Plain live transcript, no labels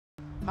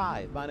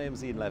Hi, my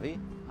name's Levy.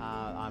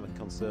 I'm a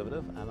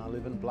Conservative and I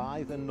live in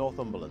Blyth in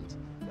Northumberland.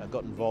 I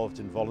got involved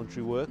in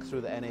voluntary work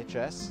through the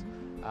NHS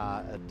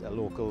at a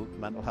local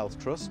mental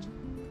health trust,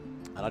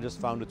 and I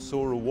just found it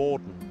so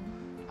rewarding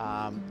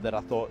that I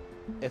thought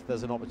if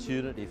there's an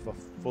opportunity for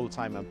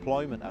full-time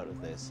employment out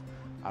of this,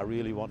 I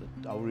really want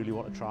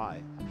to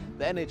try.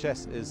 The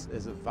NHS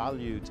is a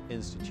valued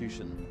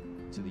institution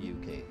to the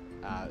UK.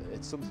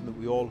 It's something that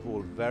we all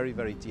hold very,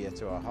 very dear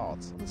to our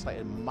hearts. It's like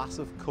a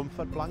massive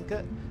comfort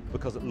blanket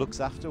because it looks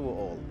after us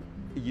all.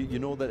 You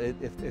know that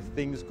if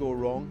things go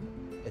wrong,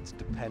 it's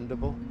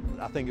dependable.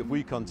 I think if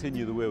we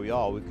continue the way we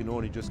are, we can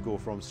only just go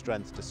from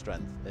strength to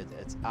strength.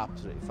 It's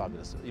absolutely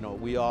fabulous. You know,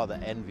 we are the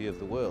envy of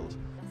the world.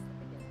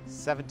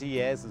 70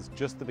 years is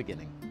just the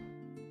beginning.